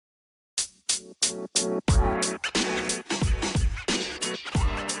Welcome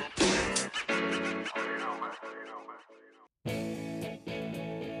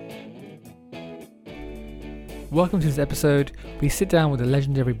to this episode. We sit down with the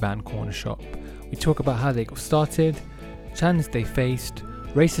legendary band Cornershop. We talk about how they got started, challenges they faced,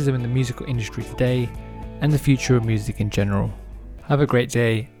 racism in the musical industry today, and the future of music in general. Have a great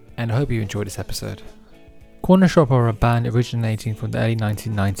day, and I hope you enjoy this episode. Cornershop are a band originating from the early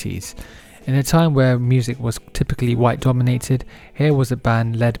 1990s. In a time where music was typically white dominated, here was a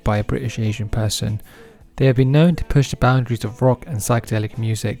band led by a British Asian person. They have been known to push the boundaries of rock and psychedelic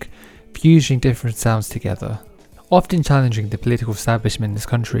music, fusing different sounds together, often challenging the political establishment in this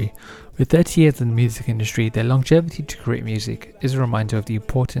country. With 30 years in the music industry, their longevity to create music is a reminder of the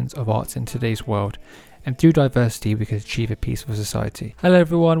importance of arts in today's world, and through diversity we can achieve a peaceful society. Hello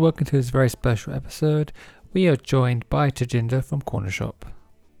everyone, welcome to this very special episode. We are joined by Tajinder from Cornershop.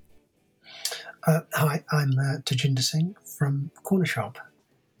 Hi, I'm Tajinder Singh from Cornershop.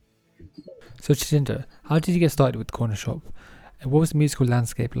 So Tajinder, how did you get started with Cornershop, and what was the musical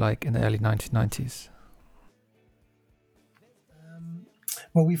landscape like in the early 1990s?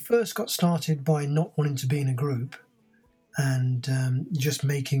 Well, we first got started by not wanting to be in a group and just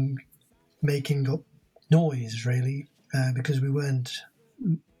making up noise, really, because we weren't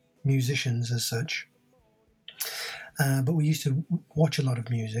musicians as such. But we used to watch a lot of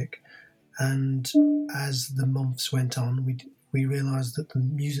music, and as the months went on, we realised that the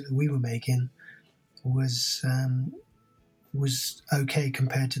music that we were making was okay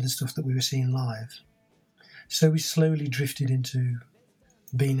compared to the stuff that we were seeing live. So we slowly drifted into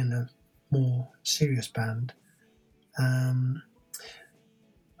being in a more serious band.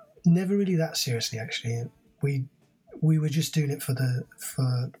 Never really that seriously, actually. We were just doing it for the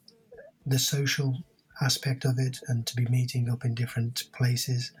social aspect of it, and to be meeting up in different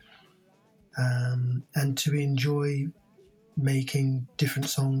places, and to enjoy making different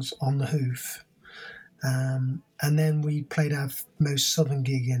songs on the hoof. And then we played our most southern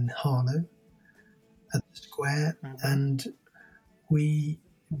gig in Harlow at the Square, and we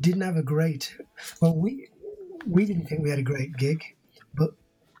didn't have we didn't think we had a great gig, but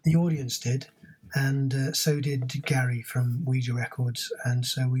the audience did, and so did Gary from Ouija Records, and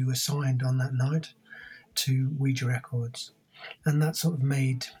so we were signed on that night to Ouija Records, and that sort of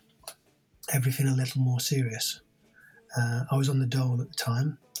made everything a little more serious. I was on the dole at the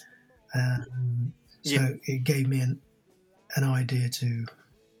time, so it gave me an idea to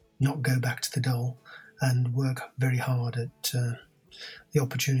not go back to the dole and work very hard at the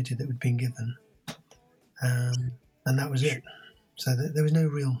opportunity that we'd been given, and that was it. So there was no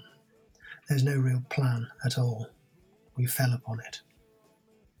real plan at all. We fell upon it.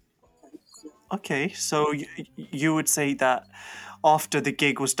 Okay, so you would say that after the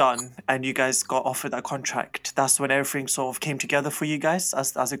gig was done and you guys got offered that contract, that's when everything sort of came together for you guys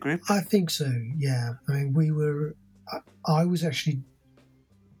as a group? I think so, yeah. I mean, I was actually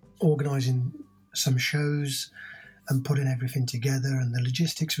organising some shows and putting everything together, and the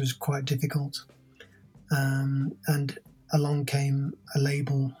logistics was quite difficult. And along came a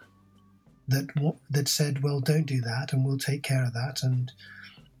label that said, well, don't do that, and we'll take care of that, and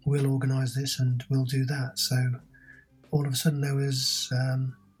we'll organise this, and we'll do that. So all of a sudden there was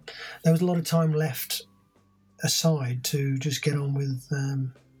a lot of time left aside to just get on with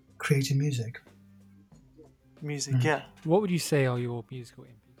creating music. Yeah. What would you say are your musical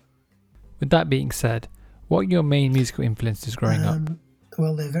influences? With that being said, what are your main musical influences growing up?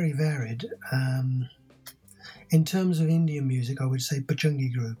 Well, they're very varied. In terms of Indian music, I would say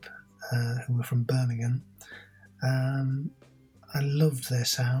Pachungi Group, who were from Birmingham. I loved their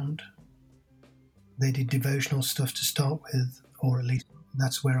sound. They did devotional stuff to start with, or at least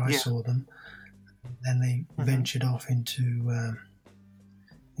that's where I saw them. Then they ventured off into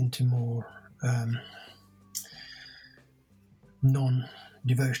more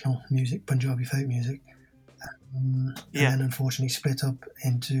non-devotional music, Punjabi folk music. And then unfortunately split up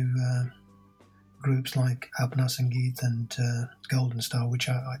into groups like Apna Sangeet and Golden Star, which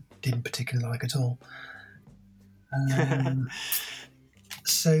I didn't particularly like at all.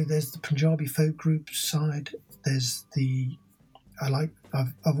 So there's the Punjabi folk group side. There's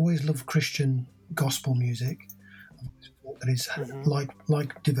I've always loved Christian gospel music. That is like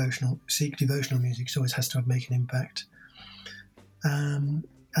devotional Sikh devotional music, so it has to make an impact. And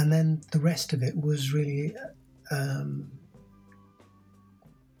then the rest of it was really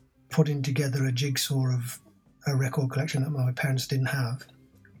putting together a jigsaw of a record collection that my parents didn't have.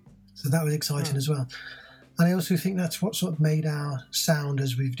 So that was exciting as well. And I also think that's what sort of made our sound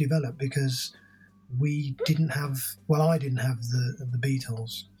as we've developed, because I didn't have the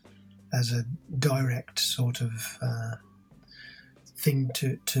Beatles, as a direct sort of thing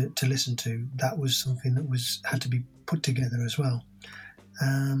to listen to. That was something that had to be put together as well.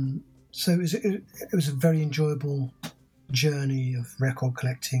 So it was a very enjoyable journey of record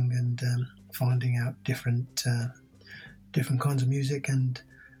collecting and finding out different kinds of music and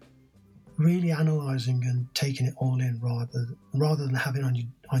really analysing and taking it all in rather than having it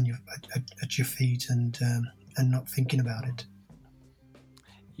at your feet and not thinking about it.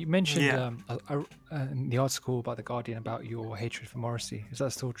 You mentioned in the article about The Guardian about your hatred for Morrissey. Is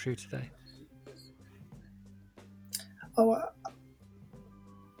that still true today? Oh,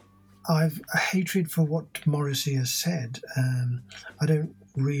 I've a hatred for what Morrissey has said. I don't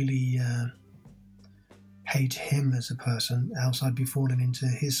really hate him as a person, else I'd be falling into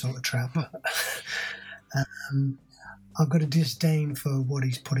his sort of trap. I've got a disdain for what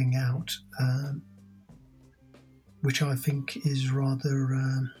he's putting out, which I think is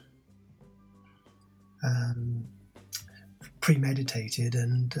rather premeditated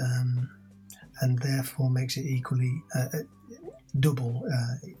and therefore makes it equally double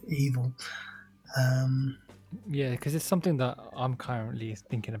evil. Yeah, because it's something that I'm currently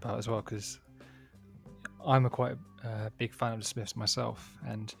thinking about as well, because I'm a quite big fan of the Smiths myself,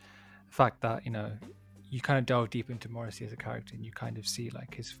 and the fact that, you kind of delve deep into Morrissey as a character and you kind of see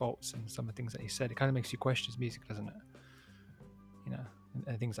like his faults and some of the things that he said, it kind of makes you question his music, doesn't it?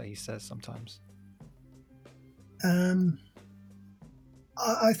 And things that he says sometimes. I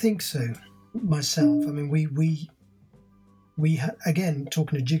think so myself. I mean, we again,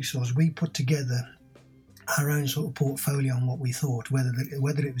 talking to Jigsaws, we put together our own sort of portfolio on what we thought, whether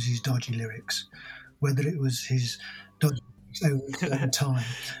it was his dodgy lyrics, whether it was his dodgy lyrics over a certain time,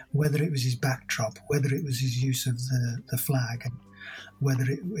 whether it was his backdrop, whether it was his use of the flag, and whether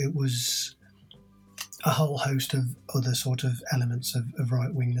it was a whole host of other sort of elements of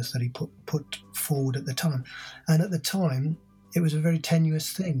right-wingness that he put forward at the time. And at the time, it was a very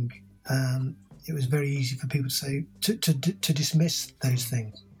tenuous thing. It was very easy for people to say to dismiss those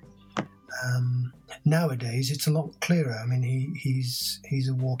things. Nowadays, it's a lot clearer. I mean, he's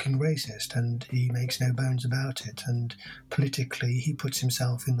a walking racist, and he makes no bones about it. And politically, he puts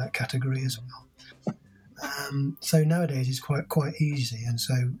himself in that category as well. So nowadays, it's quite easy. And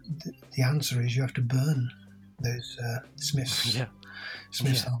so the answer is you have to burn those Smiths. Yeah.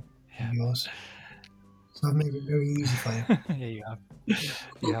 Smiths of yours. So I've made it very easy for you. Yeah, you have.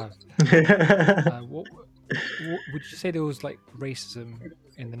 You have. What would you say there was like racism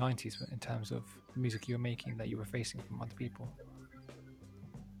in the 90s in terms of the music you were making that you were facing from other people?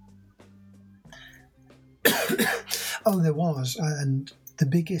 Oh, there was. And the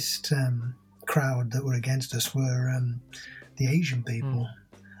biggest crowd that were against us were the Asian people.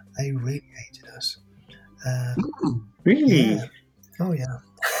 They really hated us. Really? Yeah. Oh, yeah.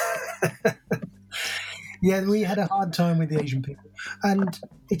 Yeah, we had a hard time with the Asian people, and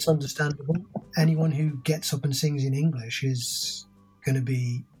it's understandable. Anyone who gets up and sings in English is going to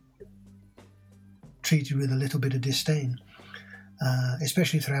be treated with a little bit of disdain,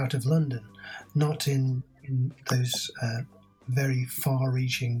 especially throughout of London, not in those very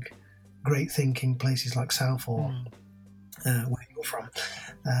far-reaching, great-thinking places like Southall, where you're from.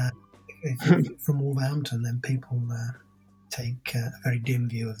 If you're from Wolverhampton, then people take a very dim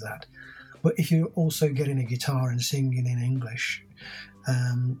view of that. But if you're also getting a guitar and singing in English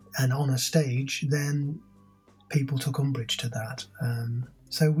and on a stage, then people took umbrage to that.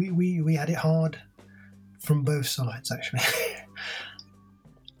 So we had it hard from both sides, actually.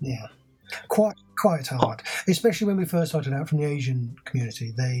 Yeah, quite hard, especially when we first started out from the Asian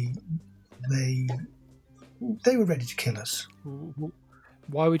community. They were ready to kill us.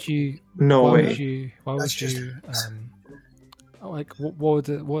 Why would you? No why way. Would you? Why would you? Like, what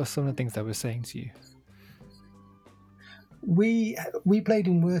are some of the things they were saying to you? We played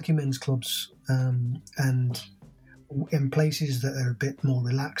in working men's clubs and in places that are a bit more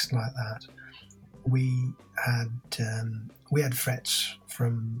relaxed like that. We had threats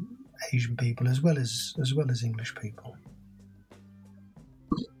from Asian people as well as English people.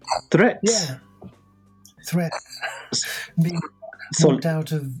 Threats? Yeah, threats. Being walked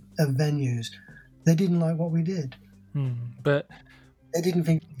out of venues. They didn't like what we did. But they didn't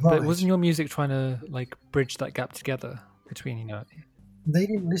think. Right. But wasn't your music trying to like bridge that gap together between They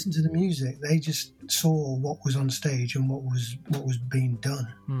didn't listen to the music. They just saw what was on stage and what was being done.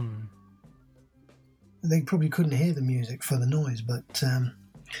 They probably couldn't hear the music for the noise, but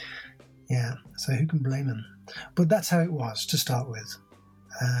yeah. So who can blame them? But that's how it was to start with.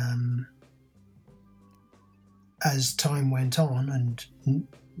 As time went on and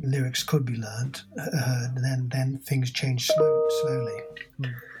lyrics could be heard, then things changed slowly.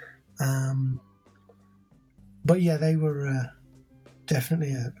 But yeah, they were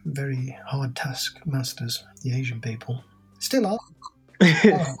definitely a very hard taskmasters, the Asian people. Still are.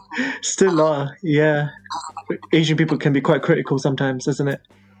 Still are, yeah. Asian people can be quite critical sometimes, isn't it?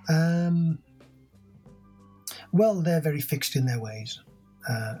 Well, they're very fixed in their ways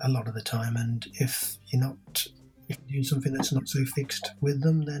a lot of the time, and if you're doing something that's not so fixed with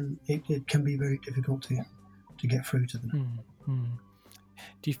them, then it can be very difficult to get through to them.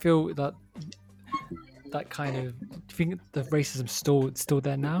 Do you feel that kind of? Do you think the racism still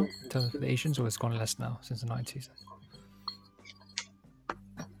there now in terms of the Asians, or it's gone less now since the 90s?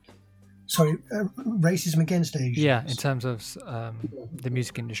 Sorry, racism against Asians? Yeah, in terms of the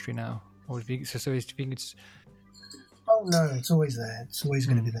music industry now, or do you think it's? Oh no, it's always there. It's always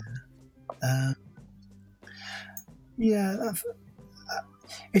going to be there. Yeah,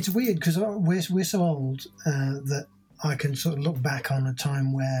 it's weird because we're so old that I can sort of look back on a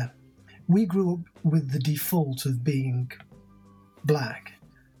time where we grew up with the default of being black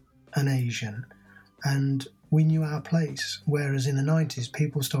and Asian, and we knew our place. Whereas in the 90s,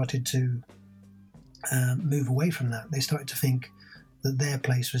 people started to move away from that. They started to think that their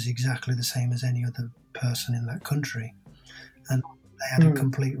place was exactly the same as any other person in that country, and they had a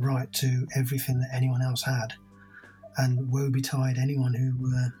complete right to everything that anyone else had. And woe betide anyone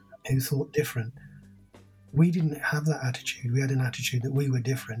who thought different. We didn't have that attitude. We had an attitude that we were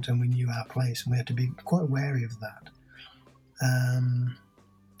different and we knew our place, and we had to be quite wary of that.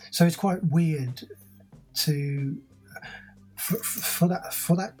 So it's quite weird for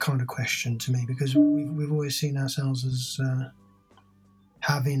that kind of question to me, because we've always seen ourselves as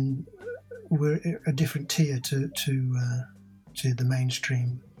we're a different tier to the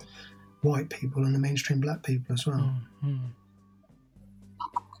mainstream white people and the mainstream black people as well.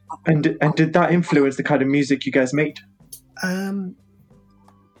 And did that influence the kind of music you guys made?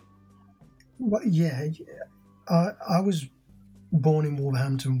 Well, yeah, I was born in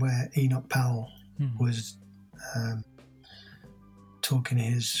Wolverhampton, where Enoch Powell was talking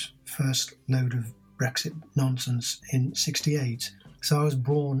his first load of Brexit nonsense in '68. So I was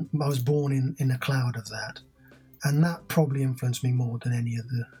born in a cloud of that, and that probably influenced me more than any of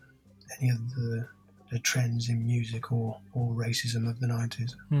the trends in music or racism of the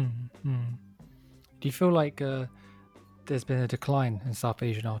 90s. Do you feel like there's been a decline in South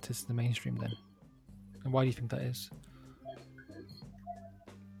Asian artists in the mainstream then? And why do you think that is?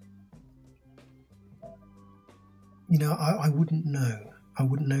 You know, I wouldn't know. I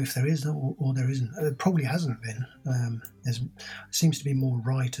wouldn't know if there is or there isn't. It probably hasn't been. There seems to be more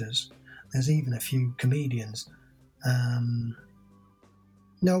writers. There's even a few comedians.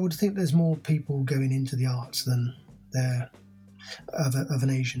 No, I would think there's more people going into the arts than there of an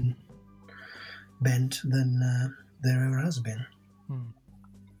Asian bent than there ever has been.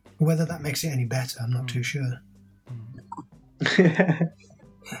 Whether that makes it any better, I'm not too sure.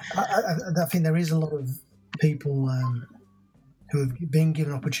 I think there is a lot of people who have been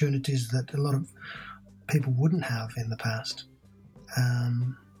given opportunities that a lot of people wouldn't have in the past,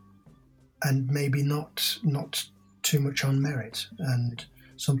 and maybe not too much on merit. And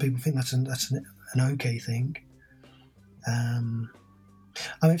some people think that's an okay thing. I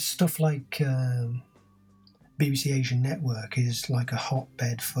mean, stuff like BBC Asian Network is like a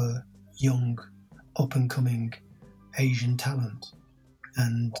hotbed for young, up-and-coming Asian talent.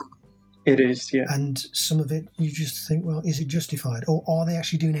 And it is, yeah. And some of it, you just think, well, is it justified? Or are they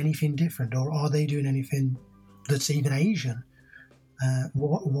actually doing anything different? Or are they doing anything that's even Asian?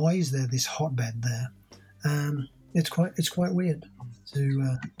 Why is there this hotbed there? It's quite weird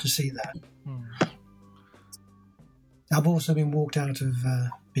to see that. I've also been walked out of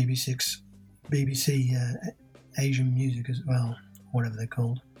BBC Asian Music as well, whatever they're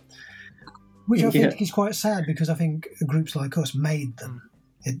called, which I think is quite sad, because I think groups like us made them.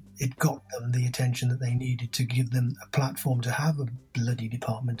 It got them the attention that they needed to give them a platform to have a bloody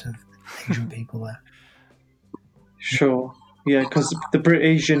department of Asian people there. Sure, yeah, because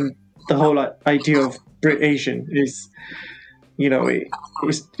the whole idea of Brit Asian is, you know, it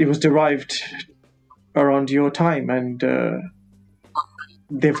was derived around your time, and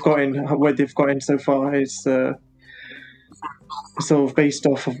they've gotten where they've gotten so far is sort of based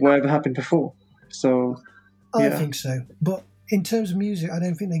off of whatever happened before. So I think so, but in terms of music, I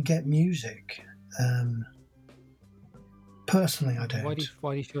don't think they get music. Personally, I don't. Why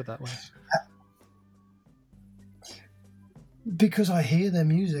do you feel that way? Because I hear their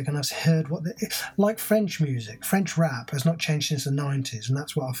music and I've heard like French music. French rap has not changed since the 90s, and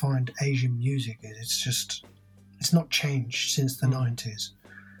that's what I find Asian music is. It's not changed since the 90s.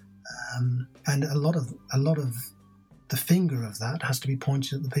 And a lot of the finger of that has to be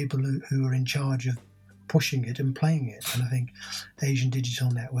pointed at the people who are in charge of pushing it and playing it. And I think Asian Digital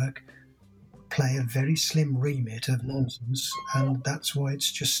Network play a very slim remit of nonsense, and that's why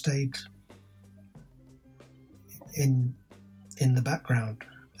it's just stayed in the background,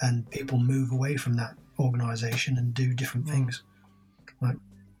 and people move away from that organisation and do different things, like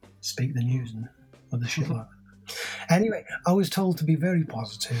speak the news and other shit like that. Anyway, I was told to be very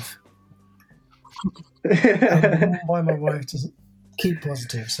positive by my wife to keep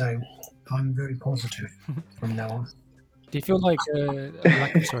positive, so I'm very positive from now on. Do you feel like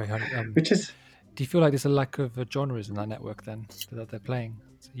Which is do you feel like there's a lack of genres in that network then that they're playing?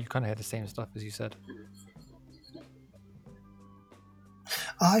 So you kind of hear the same stuff as you said.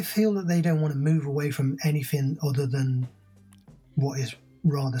 I feel that they don't want to move away from anything other than what is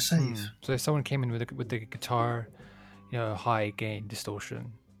rather safe. So if someone came in with the guitar, high gain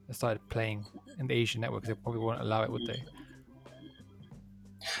distortion, and started playing in the Asian networks, they probably won't allow it, would they?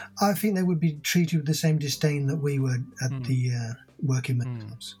 I think they would be treated with the same disdain that we were at the working men's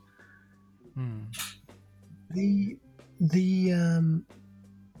clubs.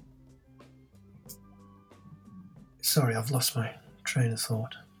 Sorry, I've lost my train of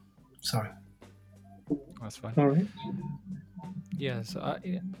thought. Sorry. That's fine. all right. Yeah, so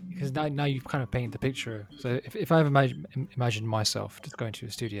because now you've kind of painted the picture. So if I've imagined myself just going to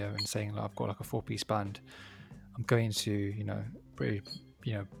a studio and saying, like, I've got like a 4-piece band, I'm going to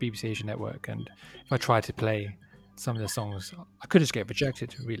BBC Asian Network, and if I try to play some of the songs, I could just get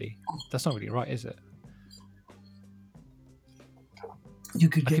rejected. Really, that's not really right, is it? You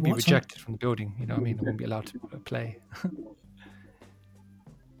could I get could be what, sorry? rejected from the building. You know what I mean? I wouldn't be allowed to play.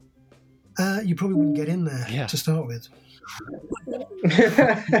 You probably wouldn't get in there Yeah. to start with.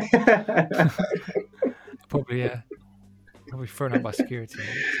 Probably, yeah. Probably thrown out by security. So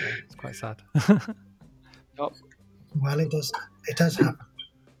it's quite sad. Well, it does happen.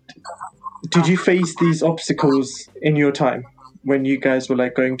 Did you face these obstacles in your time when you guys were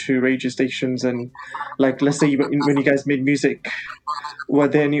like going to radio stations and, like, let's say when you guys made music, were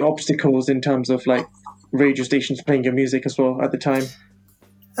there any obstacles in terms of like radio stations playing your music as well at the time?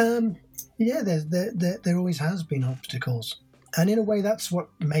 Yeah, there always has been obstacles, and in a way, that's what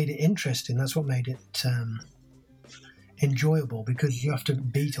made it interesting. That's what made it enjoyable, because you have to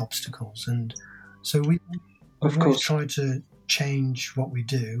beat obstacles, and so we've always tried to change what we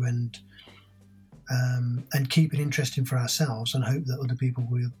do and keep it interesting for ourselves, and hope that other people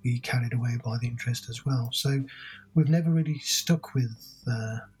will be carried away by the interest as well. So we've never really stuck with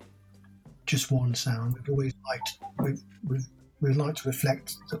just one sound. We've always we'd like to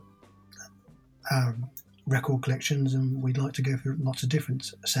reflect our record collections, and we'd like to go for lots of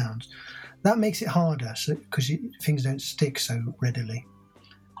different sounds. That makes it harder, because things don't stick so readily.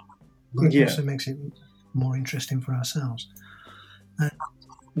 But it also makes it more interesting for ourselves.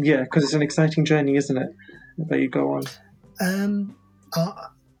 Yeah, because it's an exciting journey, isn't it, that you go on?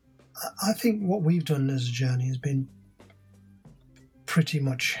 I think what we've done as a journey has been pretty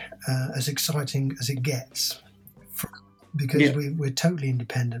much as exciting as it gets, because we're totally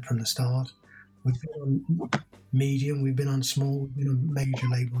independent from the start. We've been on medium, we've been on small, we've been on major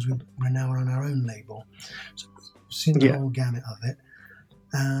labels, we're now on our own label. So we've seen the whole gamut of it.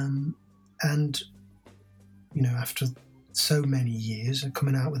 And, after so many years,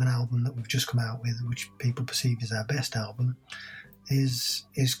 coming out with an album that we've just come out with, which people perceive as our best album, is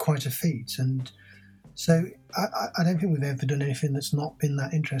quite a feat. And so I don't think we've ever done anything that's not been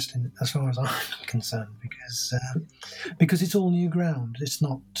that interesting, as far as I'm concerned, because it's all new ground. It's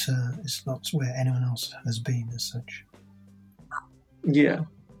not where anyone else has been as such. Yeah,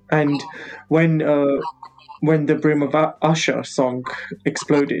 and when the Brim of Usher song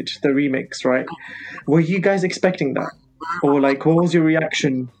exploded, the remix, right? Were you guys expecting that, or like, what was your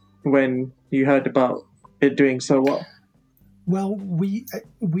reaction when you heard about it doing so well? Well, we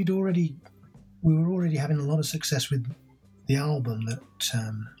were already having a lot of success with the album that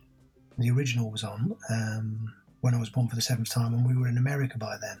the original was on, When I Was Born for the Seventh Time, and we were in America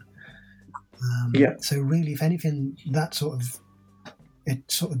by then. So really, if anything,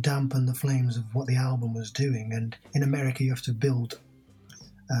 it sort of dampened the flames of what the album was doing. And in America, you have to build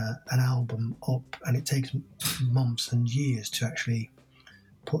an album up, and it takes months and years to actually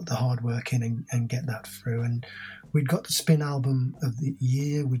put the hard work in and get that through. And we'd got the Spin album of the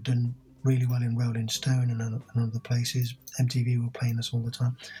year. We'd done really well in Rolling Stone and other places. MTV were playing us all the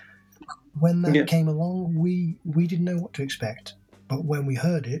time. When that came along, we didn't know what to expect, but when we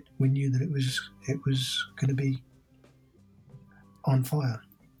heard it, we knew that it was going to be on fire.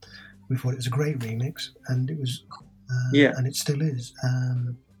 We thought it was a great remix, and it was, and it still is.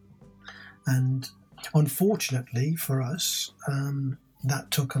 And Unfortunately for us,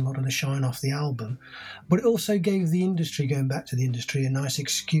 that took a lot of the shine off the album, but it also gave the industry, going back to the industry, a nice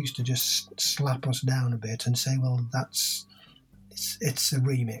excuse to just slap us down a bit and say, well, it's a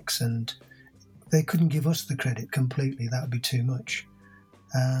remix, and they couldn't give us the credit completely. That would be too much.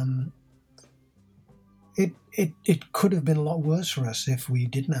 It could have been a lot worse for us if we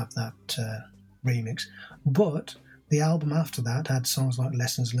didn't have that remix, but the album after that had songs like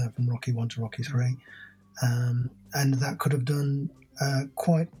Lessons Learned from Rocky 1 to Rocky 3, and that could have done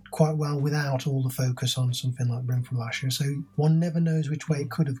quite well without all the focus on something like Brimful of Ashes. So one never knows which way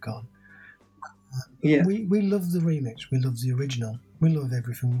it could have gone. Yeah. We love the remix, we love the original, we love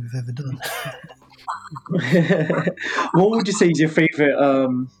everything we've ever done. What would you say is your favourite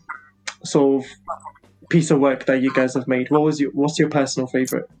sort of piece of work that you guys have made? What's your personal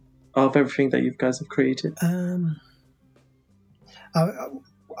favourite of everything that you guys have created?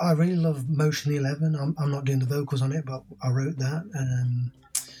 I really love Motion 11. I'm not doing the vocals on it, but I wrote that.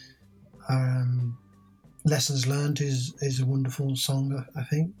 Lessons Learned is a wonderful song, I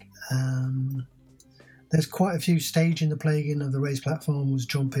think. There's quite a few. Staging the Plaguing of the Raised Platform was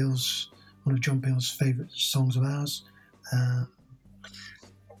one of John Peel's favourite songs of ours. And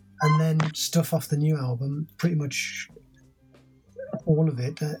then stuff off the new album, pretty much all of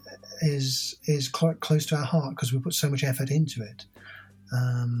it is quite close to our heart because we put so much effort into it.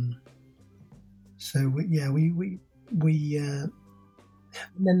 And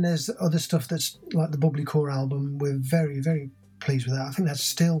then there's other stuff that's like the Bubbly Core album. We're very, very pleased with that. I think that's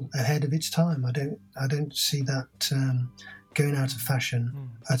still ahead of its time. I don't see that going out of fashion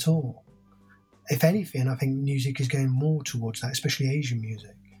at all. If anything, I think music is going more towards that, especially Asian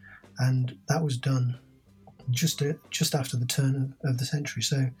music, and that was done just after the turn of the century.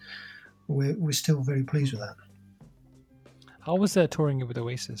 So we're still very pleased with that. How was touring with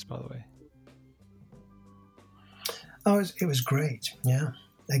Oasis, by the way? Oh, it was great. Yeah.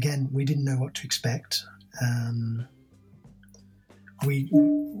 Again, we didn't know what to expect.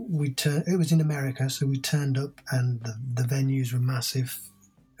 It was in America, so we turned up, and the venues were massive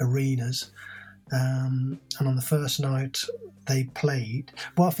arenas. And on the first night, they played.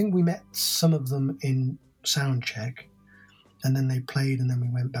 Well, I think we met some of them in sound check, and then they played, and then we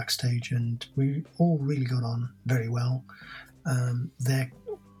went backstage, and we all really got on very well. Their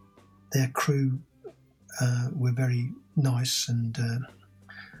crew were very nice and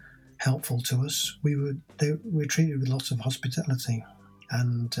helpful to us. We were treated with lots of hospitality,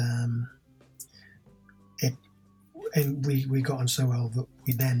 and we got on so well that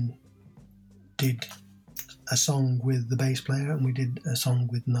we then did a song with the bass player, and we did a song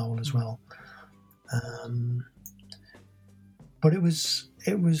with Noel as well. But it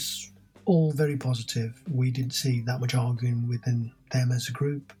was all very positive. We didn't see that much arguing within them as a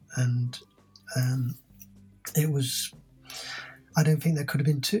group, and it was. I don't think there could have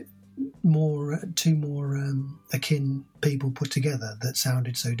been two more akin people put together that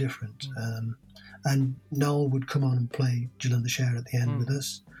sounded so different. And Noel would come on and play Jill and the Share at the end with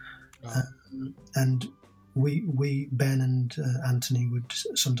us, and we Ben and Anthony would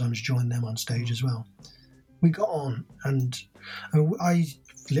sometimes join them on stage as well. We got on, and I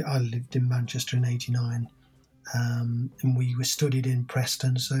lived in Manchester in '89, and we were studied in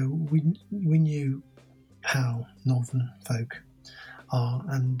Preston, so we knew how Northern folk are,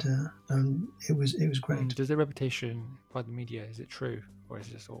 and it was great. Does the reputation by the media, is it true, or is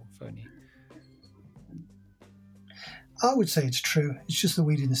it just all phony? I would say it's true. It's just that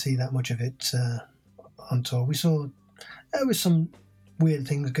we didn't see that much of it on tour. We saw there was some weird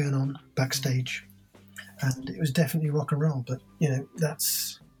things going on backstage, and it was definitely rock and roll. But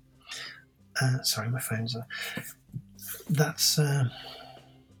that's sorry, my phone's that's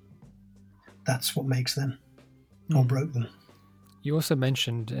what makes them or broke them. You also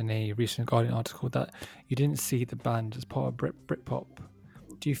mentioned in a recent Guardian article that you didn't see the band as part of Britpop.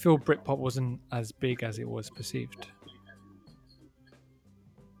 Do you feel Britpop wasn't as big as it was perceived?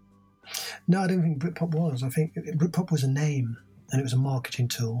 No, I don't think Britpop was. I think Britpop was a name, and it was a marketing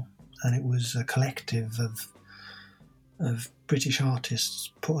tool, and it was a collective of British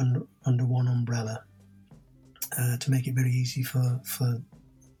artists put under one umbrella to make it very easy for the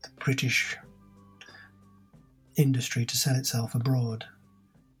British industry to sell itself abroad.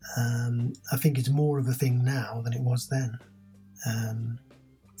 I think it's more of a thing now than it was then.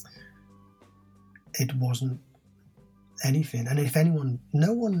 It wasn't anything, and if anyone,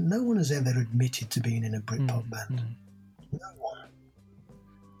 no one has ever admitted to being in a Britpop band. No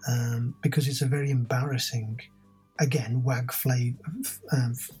one, because it's a very embarrassing, again, waving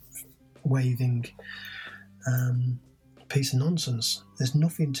piece of nonsense. There's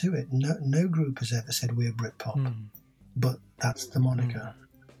nothing to it. No group has ever said we're Britpop, but that's the moniker.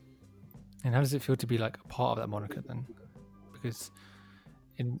 And how does it feel to be like a part of that moniker then? Because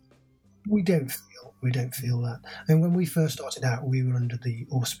we don't feel that. And when we first started out, we were under the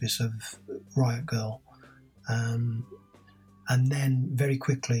auspice of Riot Girl, and then very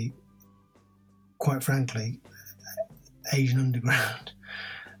quickly, quite frankly, Asian Underground,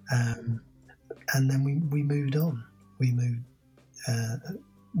 and then we moved on. We moved,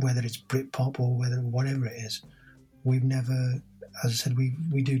 whether it's Britpop or whatever it is. We've never, as I said,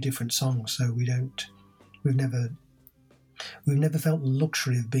 we do different songs, so we've never felt the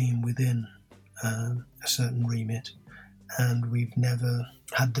luxury of being within a certain remit, and we've never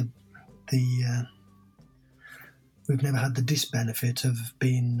had the disbenefit of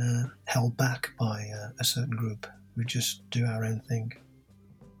being held back by a certain group. We just do our own thing.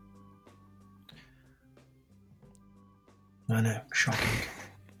 I know, shocking.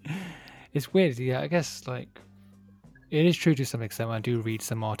 It's weird, yeah. I guess like it is true to some extent. When I do read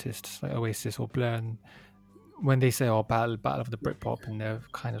some artists like Oasis or Blur, and when they say, "Oh, battle of the Britpop," and they're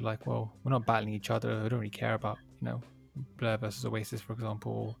kind of like, "Well, we're not battling each other. We don't really care about Blur versus Oasis, for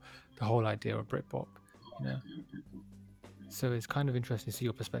example, or the whole idea of Britpop." So it's kind of interesting to see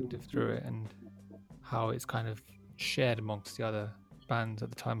your perspective through it and how it's kind of shared amongst the other bands at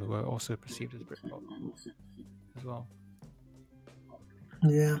the time who were also perceived as Britpop as well.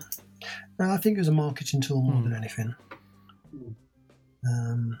 Yeah, no, I think it was a marketing tool more than anything.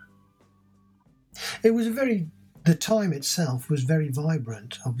 It was the time itself was very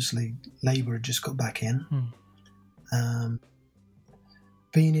vibrant. Obviously, Labour had just got back in.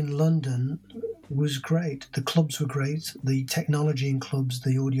 Being in London was great. The clubs were great. The technology in clubs,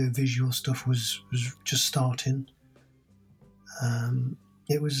 the audio-visual stuff was just starting.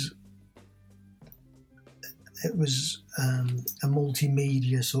 It was a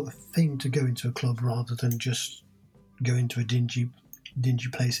multimedia sort of thing to go into a club rather than just go into a dingy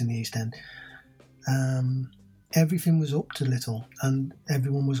place in the East End. Everything was up to little, and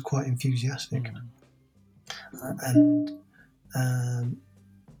everyone was quite enthusiastic.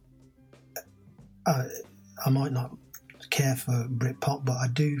 I might not care for Britpop, but I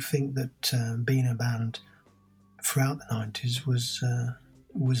do think that being a band throughout the 90s was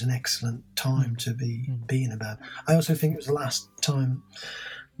an excellent time to be being a band. I also think it was the last time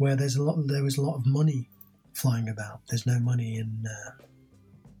where there was a lot of money flying about. There's no money in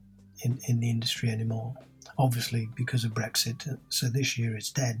the industry anymore, obviously because of Brexit. So this year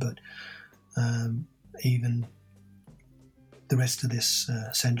it's dead, but even the rest of this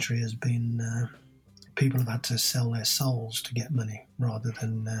century has been people have had to sell their souls to get money rather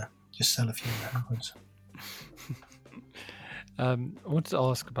than just sell a few records. I wanted to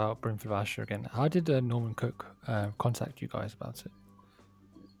ask about Brimford of Asher again. How did Norman Cook contact you guys about it?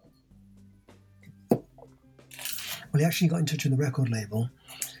 Well, he actually got in touch with the record label.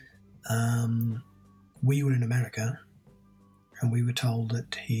 We were in America, and we were told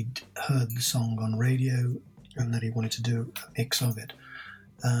that he'd heard the song on radio and that he wanted to do a mix of it.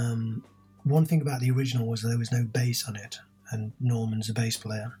 One thing about the original was there was no bass on it, and Norman's a bass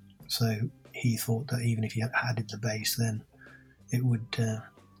player, so he thought that even if he added the bass, then it would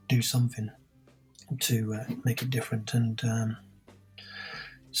do something to make it different. And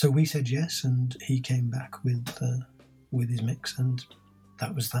so we said yes, and he came back with his mix, and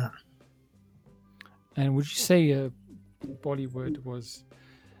that was that. And would you say Bollywood was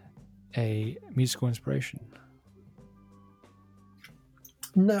a musical inspiration?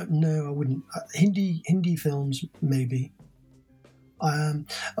 No, I wouldn't. Hindi films, maybe.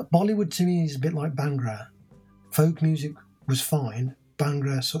 Bollywood to me is a bit like Bhangra. Folk music was fine.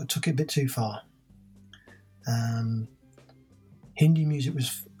 Bhangra sort of took it a bit too far. Hindi music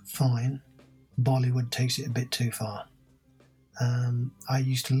was fine. Bollywood takes it a bit too far. I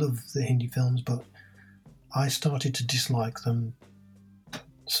used to love the Hindi films, but I started to dislike them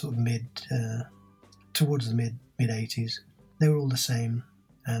sort of towards the mid 80s. They were all the same,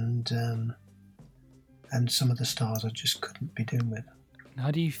 and some of the stars I just couldn't be doing with.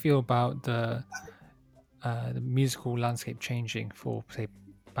 How do you feel about the musical landscape changing for, say,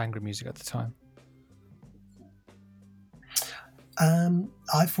 Bhangra music at the time?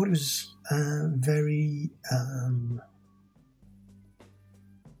 I thought it was very.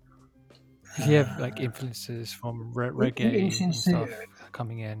 You have like influences from reggae and stuff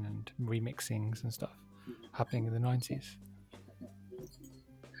coming in, and remixings and stuff happening in the 90s.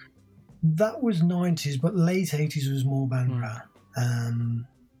 That was 90s, but late 80s was more Bhangra.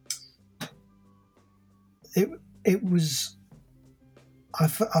 It was I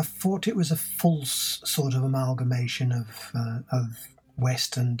thought it was a false sort of amalgamation of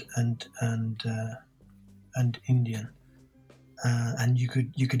West and Indian, and you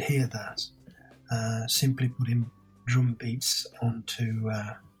could hear that. Simply putting drum beats onto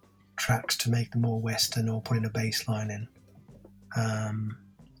tracks to make them more Western, or putting a bass line in.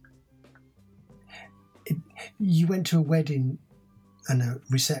 You went to a wedding and a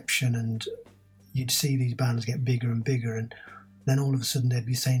reception, and you'd see these bands get bigger and bigger, and then all of a sudden they'd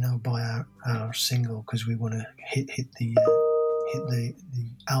be saying, "Oh, buy our single because we want to hit the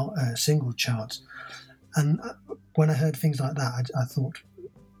single charts." And when I heard things like that, I thought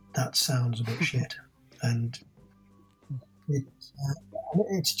that sounds a bit shit, and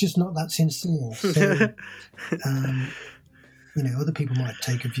it's just not that sincere. So, other people might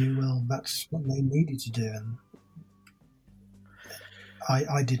take a view. Well, that's what they needed to do, and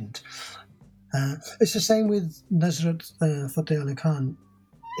I didn't. It's the same with Nusrat Fateh Ali Khan.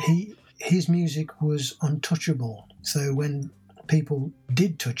 His music was untouchable. So when people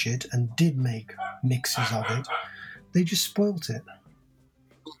did touch it and did make mixes of it, they just spoilt it.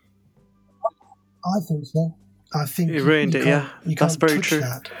 I think so. I think it ruined it. Yeah, you that's can't very touch true.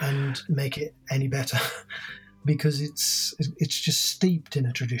 that and make it any better because it's just steeped in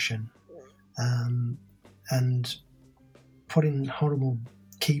a tradition, and putting horrible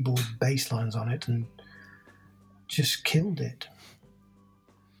keyboard bass lines on it and just killed it.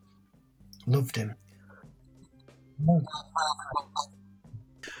 Loved him.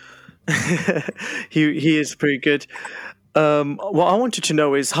 He is pretty good. What I wanted to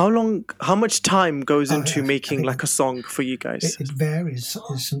know is how much time goes into making like a song for you guys? It varies.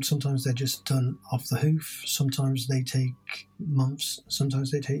 Sometimes they're just done off the hoof. Sometimes they take months. Sometimes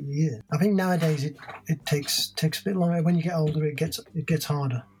they take years. I think nowadays it takes a bit longer. When you get older, it gets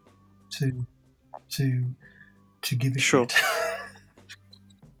harder to give a Sure. shit.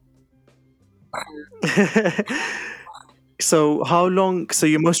 So how long? So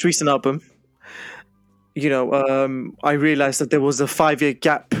your most recent album, I realized that there was a 5-year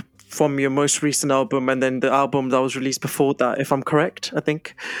gap from your most recent album and then the album that was released before that, if I'm correct, I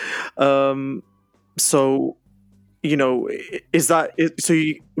think. So, is that it? So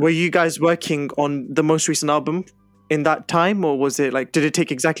were you guys working on the most recent album in that time, or was it did it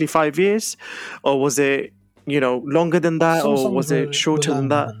take exactly 5 years, or was it, longer than that, Some or songs was it were shorter than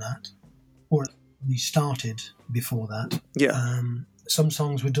longer that? Or we started before that. Yeah. Some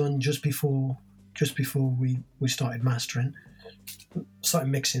songs were done just before we started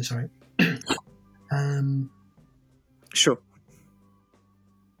mixing. Sorry. Sure.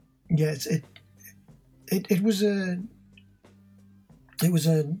 Yeah, it was a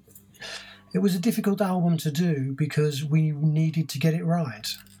difficult album to do because we needed to get it right.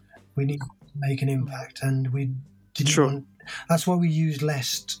 We needed to make an impact, and we didn't Sure. want. That's why we used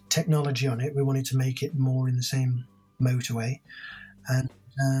less technology on it. We wanted to make it more in the same motorway, and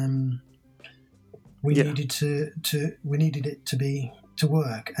we Yeah. needed it to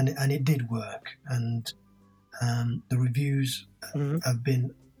work, and it did work. And the reviews Mhm. have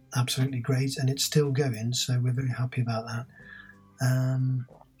been absolutely great, and it's still going. So we're very happy about that.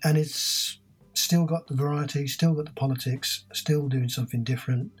 And it's still got the variety, still got the politics, still doing something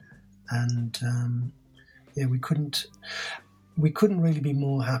different, and we couldn't really be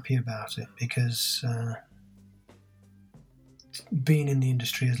more happy about it because being in the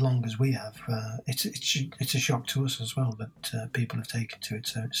industry as long as we have, it's a shock to us as well that people have taken to it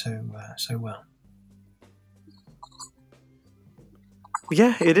so well.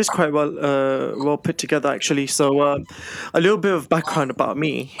 Yeah, it is quite well put together, actually. So, a little bit of background about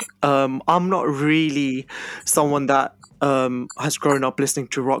me. I'm not really someone that has grown up listening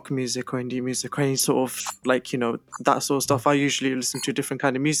to rock music or indie music or any sort of that sort of stuff. I usually listen to different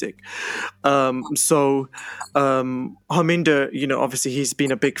kind of music. So, Harminder, obviously he's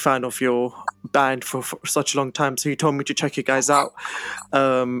been a big fan of your band for such a long time. So he told me to check you guys out.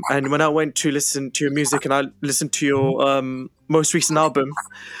 And when I went to listen to your music and I listened to your most recent album,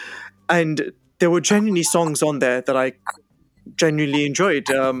 and there were genuinely songs on there that I genuinely enjoyed.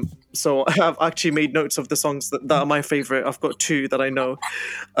 So I've actually made notes of the songs that are my favorite. I've got 2 that I know.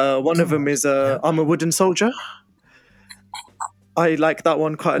 One of them is I'm a Wooden Soldier. I like that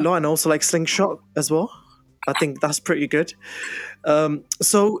one quite a lot, and I also like Slingshot as well. I think that's pretty good.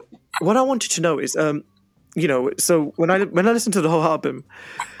 So what I wanted to know is, so when I listened to the whole album,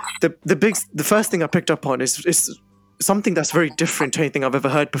 the first thing I picked up on is something that's very different to anything I've ever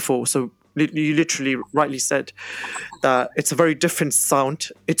heard before. So you literally rightly said that it's a very different sound.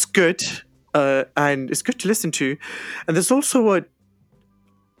 It's good, and it's good to listen to, and there's also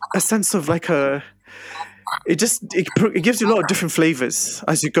a sense of it gives you a lot of different flavors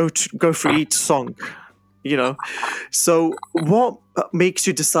as you go through each song. So what makes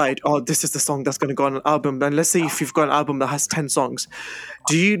you decide, oh, this is the song that's going to go on an album? And let's say if you've got an album that has 10 songs,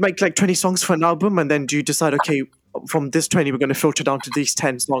 do you make like 20 songs for an album, and then do you decide, okay, from this 20 we're going to filter down to these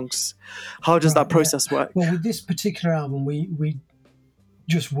 10 songs? How does that process work? Well, with this particular album, we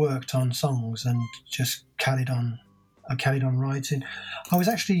just worked on songs and just carried on writing. I was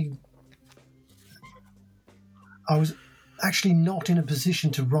actually not in a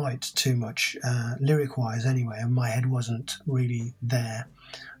position to write too much, lyric-wise anyway, and my head wasn't really there.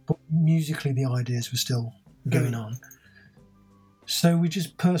 But musically, the ideas were still going on. So we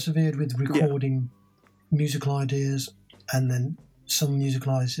just persevered with recording musical ideas, and then some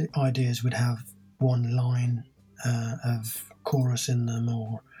musical ideas would have one line of chorus in them,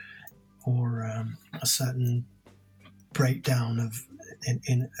 or a certain breakdown of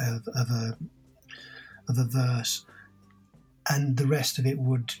a verse. And the rest of it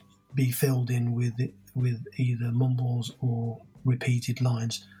would be filled in with either mumbles or repeated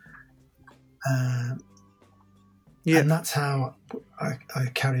lines. And that's how I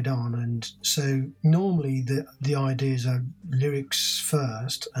carried on. And so normally the ideas are lyrics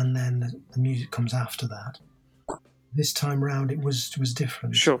first, and then the music comes after that. This time round, it was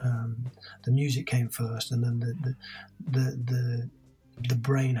different. Sure. The music came first, and then the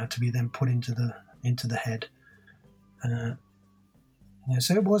brain had to be then put into the head.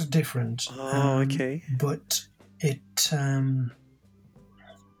 So it was different. Okay. But it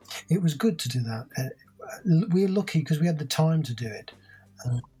was good to do that. We were lucky because we had the time to do it.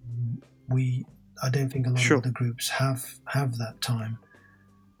 I don't think a lot of other groups have that time,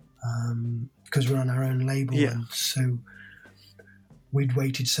 because we're on our own label, and so we'd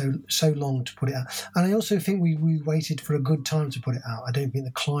waited so long to put it out. And I also think we waited for a good time to put it out. I don't think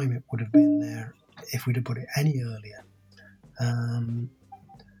the climate would have been there if we'd have put it any earlier.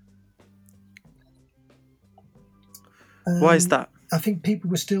 Why is that? I think people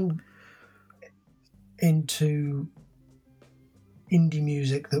were still into indie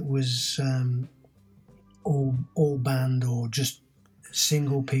music that was all band, or just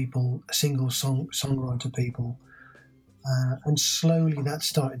single songwriter people, and slowly that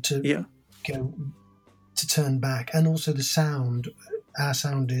started to go to turn back. And also the sound, our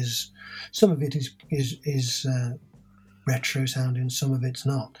sound is, some of it is retro sounding, some of it's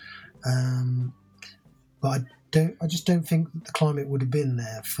not, but I just don't think that the climate would have been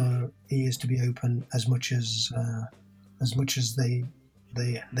there for ears to be open as much as they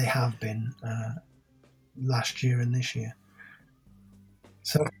have been last year and this year.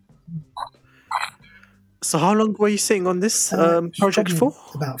 So how long were you sitting on this project for?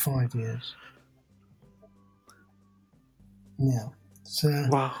 About 5 years. Yeah. So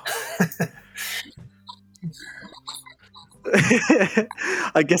wow.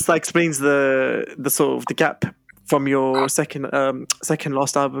 I guess that explains the sort of the gap from your second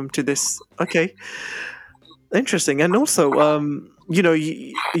last album to this. Okay, interesting. And also,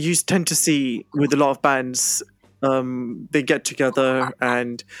 you tend to see with a lot of bands, they get together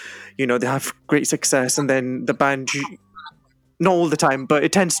and they have great success, and then the band, not all the time, but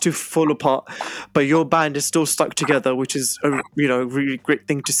it tends to fall apart. But your band is still stuck together, which is a really great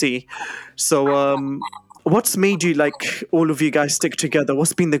thing to see. So what's made you, like, all of you guys stick together?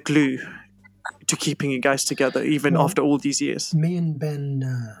 What's been the glue to keeping you guys together even after all these years? Me and Ben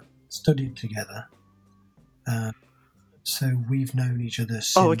studied together, so we've known each other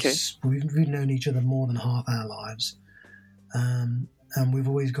since. We've known each other more than half our lives, and we've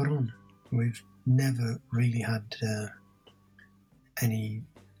always got on. We've never really had any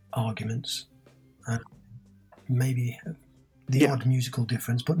arguments. Maybe the odd musical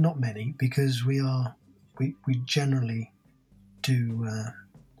difference, but not many, because we generally do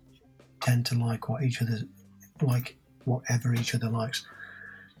tend to like whatever each other likes.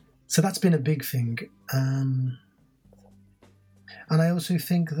 So that's been a big thing. And I also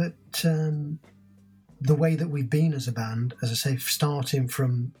think that the way that we've been as a band, as I say, starting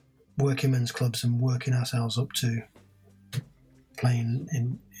from working men's clubs and working ourselves up to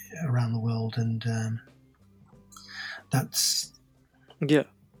playing around the world, and that's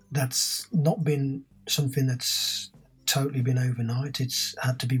not been something that's totally been overnight. It's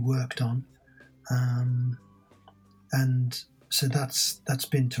had to be worked on, and so that's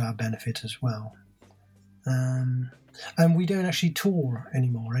been to our benefit as well. And we don't actually tour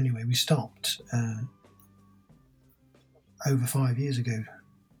anymore anyway. We stopped over 5 years ago,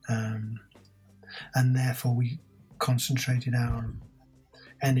 and therefore we concentrated our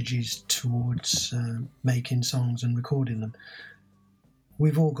energies towards making songs and recording them.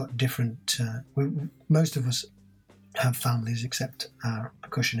 we've all got different. Most of us have families, except our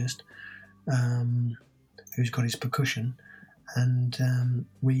percussionist, who's got his percussion, and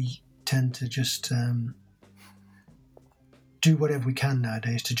we tend to just do whatever we can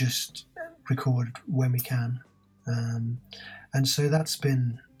nowadays to just record when we can, and so that's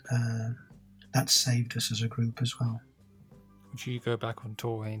saved us as a group as well. Would you go back on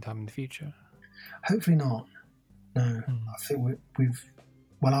tour anytime in the future? Hopefully not. No, I think we've.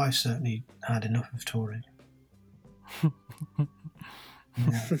 Well, I've certainly had enough of touring.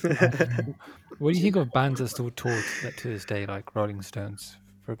 What do you think of bands that still tour to this day, like Rolling Stones,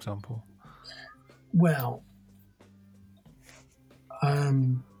 for example? Well,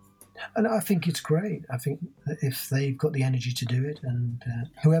 and I think it's great. I think that if they've got the energy to do it, and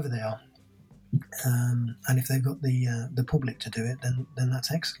whoever they are, and if they've got the public to do it, then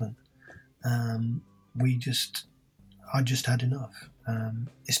that's excellent. I just had enough,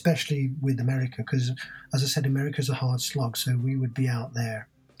 especially with America, because, as I said, America's a hard slog. So we would be out there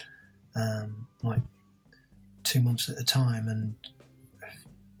like 2 months at a time, and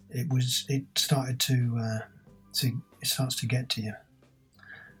it started to it starts to get to you.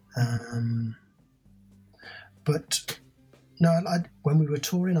 But no, when we were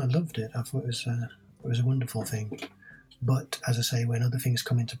touring, I loved it. I thought it was a wonderful thing. But as I say, when other things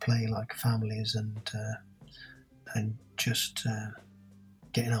come into play, like families and just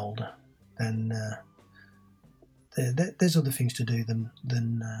getting older, then there's other things to do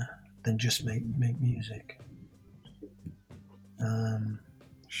than just make music.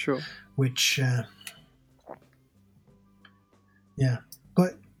 Sure. Which, yeah,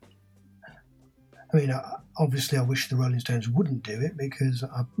 but I mean, obviously, I wish the Rolling Stones wouldn't do it, because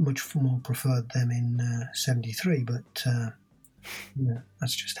I much more preferred them in '73. But yeah,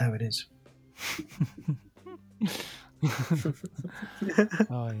 that's just how it is.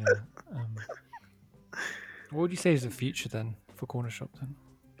 Oh yeah. What would you say is the future then for Cornershop then?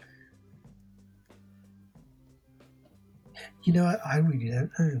 You know, I really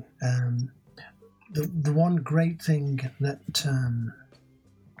don't know. The one great thing that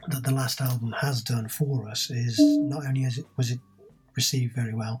the last album has done for us is not only was it received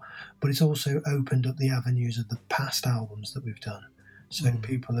very well, but it's also opened up the avenues of the past albums that we've done. So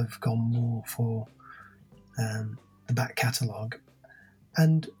people have gone more for the back catalogue.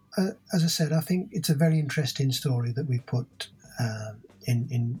 And as I said, I think it's a very interesting story that we put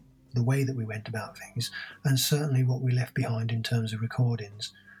in the way that we went about things, and certainly what we left behind in terms of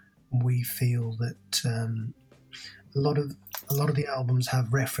recordings. We feel that a lot of the albums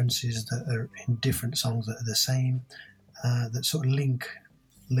have references that are in different songs that are the same, that sort of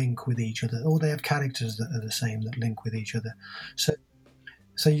link with each other, or they have characters that are the same that link with each other.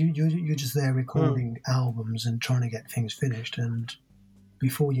 So you're just there recording albums and trying to get things finished, and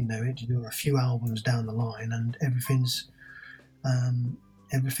before you know it, you're a few albums down the line, and everything's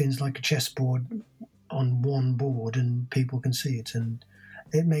like a chessboard on one board, and people can see it, and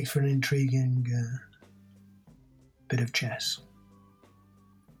it makes for an intriguing bit of chess.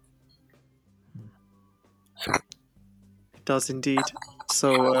 It does indeed.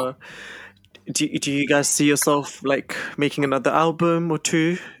 So, do you guys see yourself like making another album or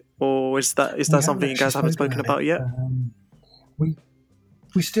two, or is that something you guys haven't spoken about yet?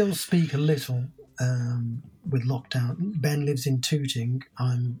 We still speak a little with lockdown. Ben lives in Tooting.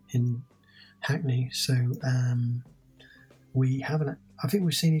 I'm in Hackney, so we haven't. I think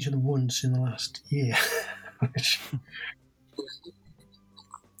we've seen each other once in the last year.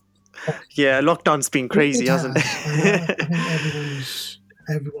 Yeah, lockdown's been crazy, hasn't it? I think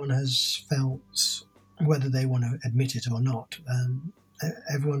everyone has felt, whether they want to admit it or not,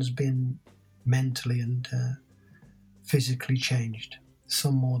 everyone's been mentally and physically changed,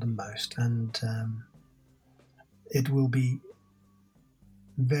 some more than most, and it will be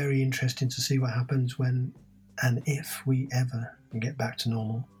very interesting to see what happens when and if we ever get back to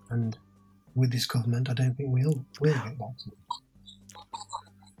normal. And with this government, I don't think we'll get back to normal.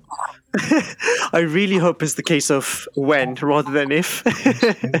 I really hope it's the case of when rather than if.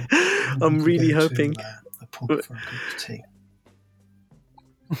 I'm really hoping. A pub for a cup of tea.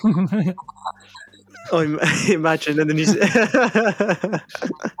 Imagine, and then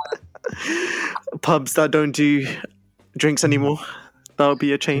pubs that don't do drinks anymore. That'll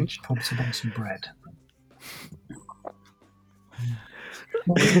be a change. Pubs to buy some bread.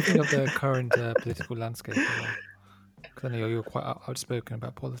 What do you think of the current political landscape? Because I know you're quite outspoken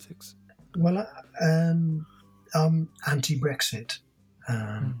about politics. Well, I'm anti-Brexit.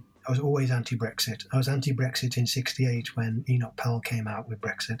 I was always anti-Brexit. I was anti-Brexit in '68 when Enoch Powell came out with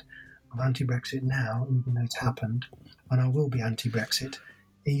Brexit. I'm anti-Brexit now, even though it's happened, and I will be anti-Brexit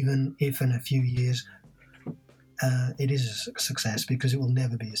even if in a few years it is a success, because it will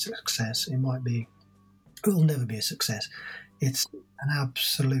never be a success. It will never be a success. It's an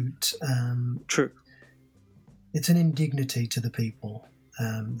absolute, True. it's an indignity to the people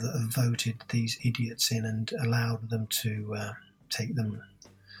that have voted these idiots in and allowed them to take them,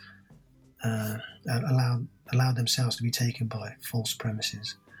 allow themselves to be taken by false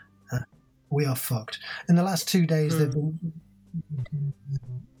premises. We are fucked. In the last 2 days, they've been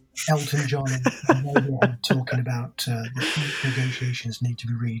Elton John and Radiohead talking about the negotiations need to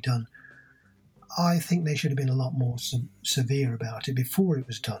be redone. I think they should have been a lot more severe about it before it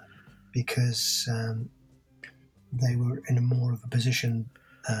was done, because they were in a more of a position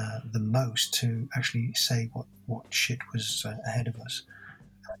than most to actually say what shit was ahead of us.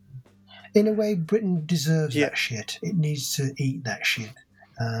 In a way, Britain deserves that shit. It needs to eat that shit.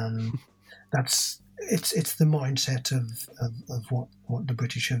 It's the mindset of what the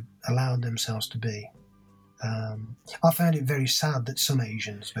British have allowed themselves to be. I found it very sad that some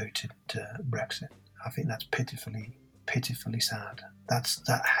Asians voted Brexit. I think that's pitifully sad. That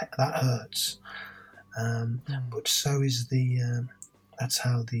hurts. But so is that's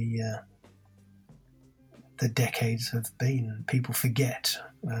how the decades have been. People forget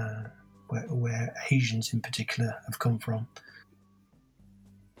where Asians in particular have come from.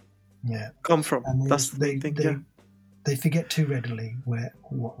 Yeah, That's the main thing. They forget too readily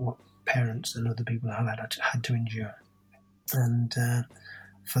what parents and other people have had to endure, and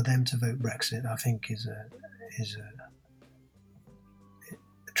for them to vote Brexit, I think is a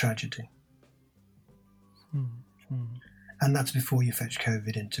tragedy. And that's before you fetch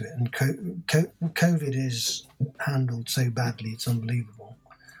COVID into it. And COVID is handled so badly, it's unbelievable.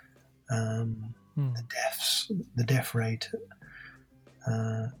 The death rate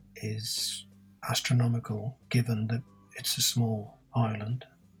is astronomical, given that it's a small island.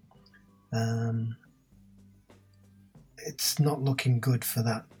 It's not looking good for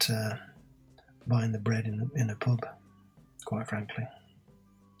that buying the bread in a pub, quite frankly.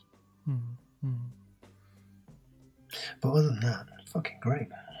 But other than that, fucking great.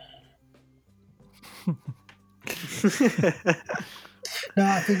 No,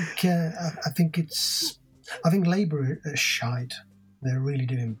 I think Labour are shite. They're really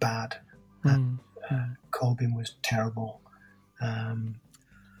doing bad. Corbyn was terrible.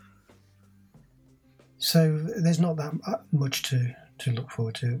 So there's not that much to look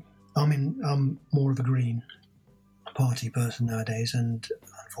forward to. I mean, I'm more of a Green Party person nowadays, and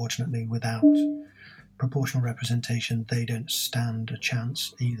unfortunately, without proportional representation, they don't stand a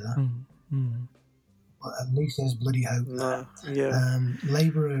chance either. But at least there's bloody hope.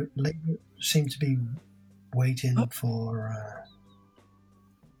 Labour seem to be waiting for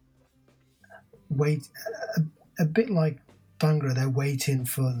a bit like Bhangra. They're waiting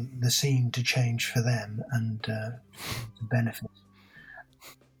for the scene to change for them and to benefit.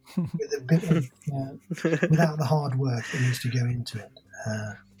 With a bit of, without the hard work that needs to go into it.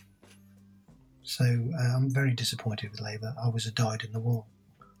 So I'm very disappointed with Labour. I was a dyed-in-the-wool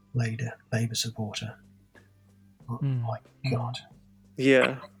Labour supporter. Oh my God.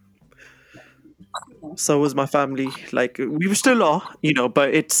 Yeah. So was my family. Like, we still are,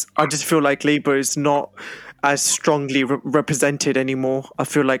 but I just feel like Labour is not as strongly represented anymore. I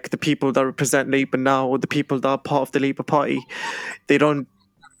feel like the people that represent Labour now, or the people that are part of the Labour Party, they don't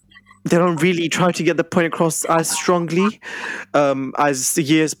really try to get the point across as strongly as the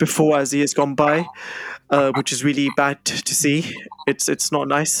years before, as the years gone by, which is really bad to see. It's not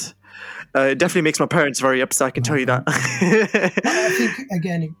nice. It definitely makes my parents very upset, I can tell you that. I think,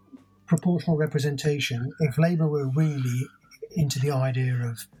 again, proportional representation, if Labour were really into the idea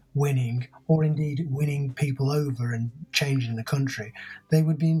of winning, or indeed winning people over and changing the country, they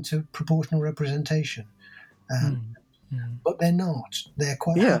would be into proportional representation. But they're not. They're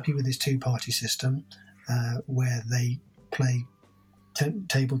quite happy with this two-party system where they play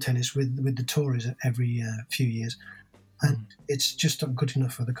table tennis with the Tories every few years. And it's just not good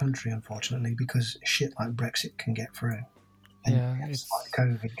enough for the country, unfortunately, because shit like Brexit can get through. And it's like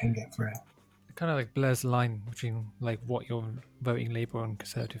COVID can get through. It kind of like blurs the line between like what you're voting Labour and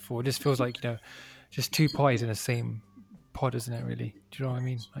Conservative for. It just feels like, just two parties in the same pod, isn't it, really? Do you know what I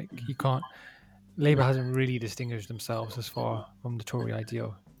mean? Like, you can't... Labour hasn't really distinguished themselves as far from the Tory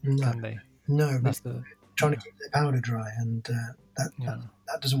ideal, can they? No, that's trying to keep their powder dry, and that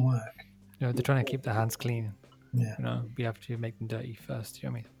doesn't work. They're trying to keep their hands clean. Yeah. We have to make them dirty first. You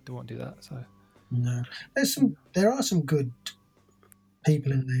know what I mean? They won't do that. So no, there are some good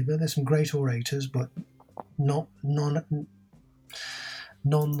people in Labour. There's some great orators, but none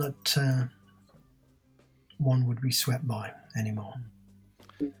that one would be swept by anymore.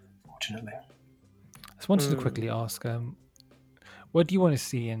 unfortunately. I just wanted to quickly ask, what do you want to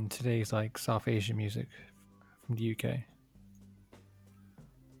see in today's like South Asian music from the UK?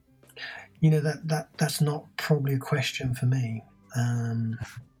 That's not probably a question for me,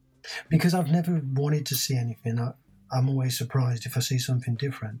 because I've never wanted to see anything. I'm always surprised if I see something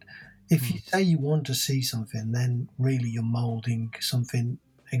different. If you say you want to see something, then really you're moulding something,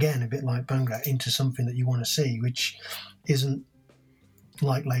 again, a bit like Bhangra, into something that you want to see, which isn't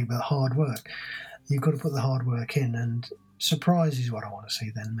like labour, hard work. You've got to put the hard work in, and surprise is what I want to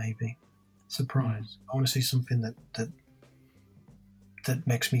see then, maybe. Surprise. I want to see something that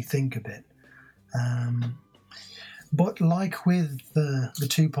makes me think a bit. But like with the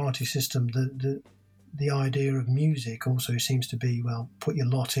two-party system, the idea of music also seems to be, well, put your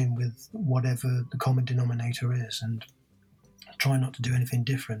lot in with whatever the common denominator is and try not to do anything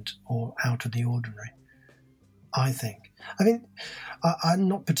different or out of the ordinary, I think. I mean, I'm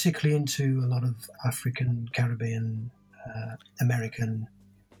not particularly into a lot of African, Caribbean, American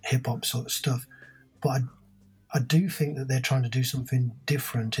hip-hop sort of stuff, but I do think that they're trying to do something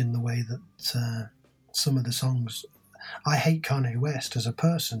different in the way that some of the songs... I hate Kanye West as a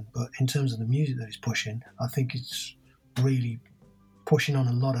person, but in terms of the music that he's pushing, I think it's really pushing on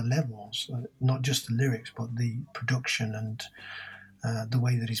a lot of levels, not just the lyrics, but the production and the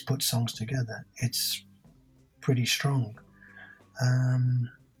way that he's put songs together. It's pretty strong. I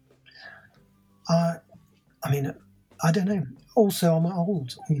mean, I don't know. Also, I'm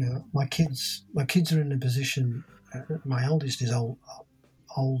old. My kids are in a position. My eldest is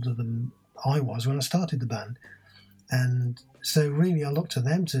older than I was when I started the band, and so really, I look to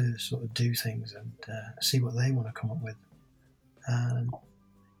them to sort of do things and see what they want to come up with.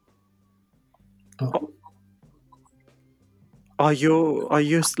 But Are your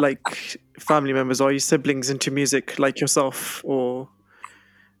like family members, are your siblings into music like yourself, or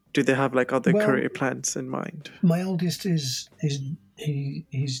do they have like other career plans in mind? My oldest he's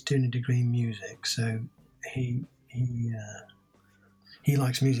doing a degree in music, so he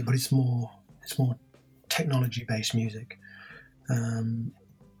likes music, but it's more technology based music,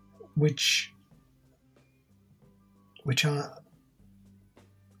 which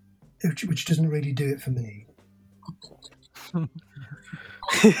doesn't really do it for me.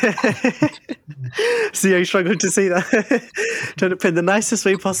 See, I struggled to say that. Trying to put it in the nicest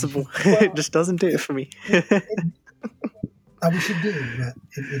way possible. It just doesn't do it for me. I wish it did, but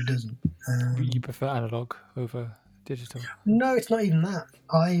it doesn't. You prefer analog over digital? No, it's not even that.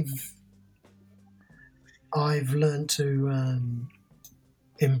 I've learned to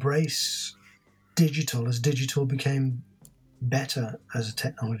embrace digital as digital became better as a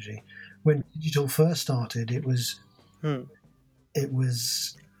technology. When digital first started, it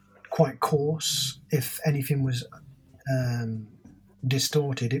was quite coarse. If anything was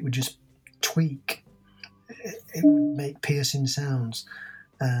distorted, it would just tweak. It would make piercing sounds,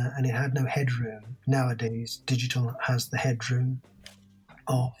 and it had no headroom. Nowadays, digital has the headroom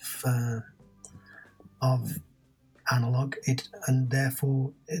of analog, and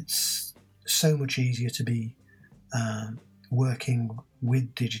therefore it's so much easier to be working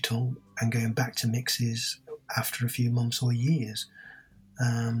with digital and going back to mixes after a few months or years.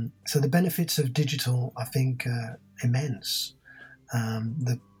 So the benefits of digital, I think, are immense.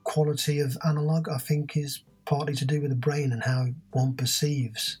 The quality of analog, I think, is partly to do with the brain and how one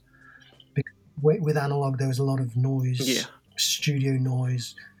perceives. Because with analog, there was a lot of noise, studio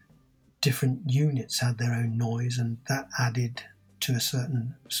noise. Different units had their own noise, and that added to a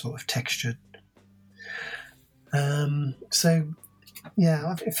certain sort of texture. So, yeah,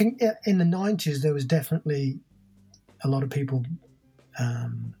 I think in the 90s there was definitely a lot of people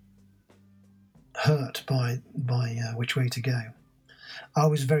hurt by Which Way to Go. I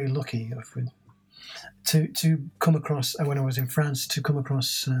was very lucky to come across, when I was in France, to come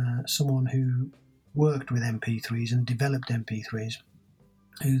across someone who worked with MP3s and developed MP3s.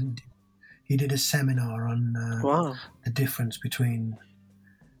 He did a seminar on the difference between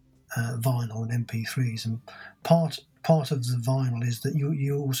vinyl and MP3s, and part of the vinyl is that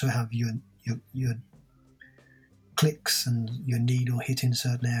you also have your clicks and your needle hitting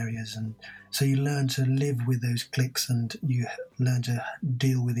certain areas, and so you learn to live with those clicks and you learn to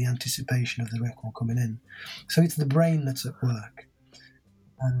deal with the anticipation of the record coming in. So it's the brain that's at work.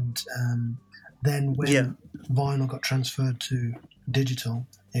 And then when vinyl got transferred to digital,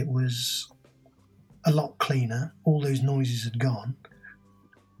 it was a lot cleaner. All those noises had gone.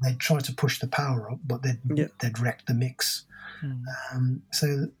 They'd try to push the power up, but they'd wreck the mix.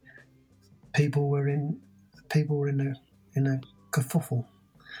 So people were in a kerfuffle,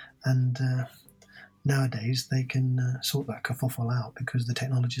 and nowadays they can sort that kerfuffle out because the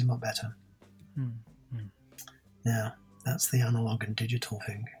technology is a lot better. Yeah, that's the analog and digital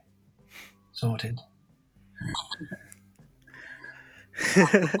thing sorted.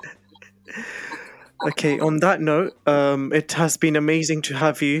 Okay, on that note, it has been amazing to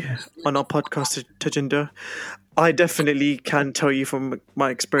have you on our podcast, Tajinder. I definitely can tell you from my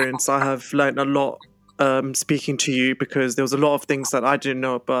experience, I have learned a lot speaking to you, because there was a lot of things that I didn't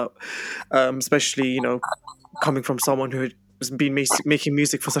know about, especially, you know, coming from someone who has been making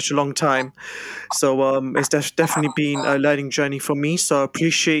music for such a long time. So it's definitely been a learning journey for me. So I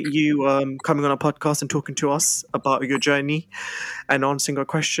appreciate you coming on our podcast and talking to us about your journey and answering our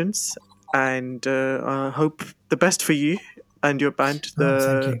questions. And I hope the best for you and your band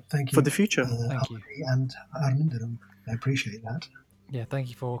Thank you. for the future. Thank you. And Arminderum, I appreciate that. Yeah, thank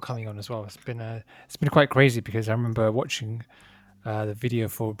you for coming on as well. It's been quite crazy, because I remember watching the video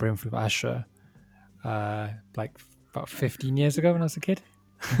for Brimful Asher like about 15 years ago when I was a kid.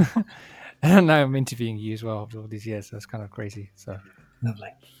 And now I'm interviewing you as well after all these years. So that's kind of crazy. So Lovely.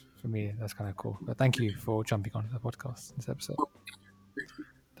 for me, that's kind of cool. But thank you for jumping on the podcast this episode.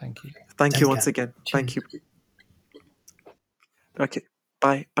 Thank you. Thank you Thanks, once guys. again. Cheers. Thank you. Okay.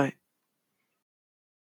 Bye.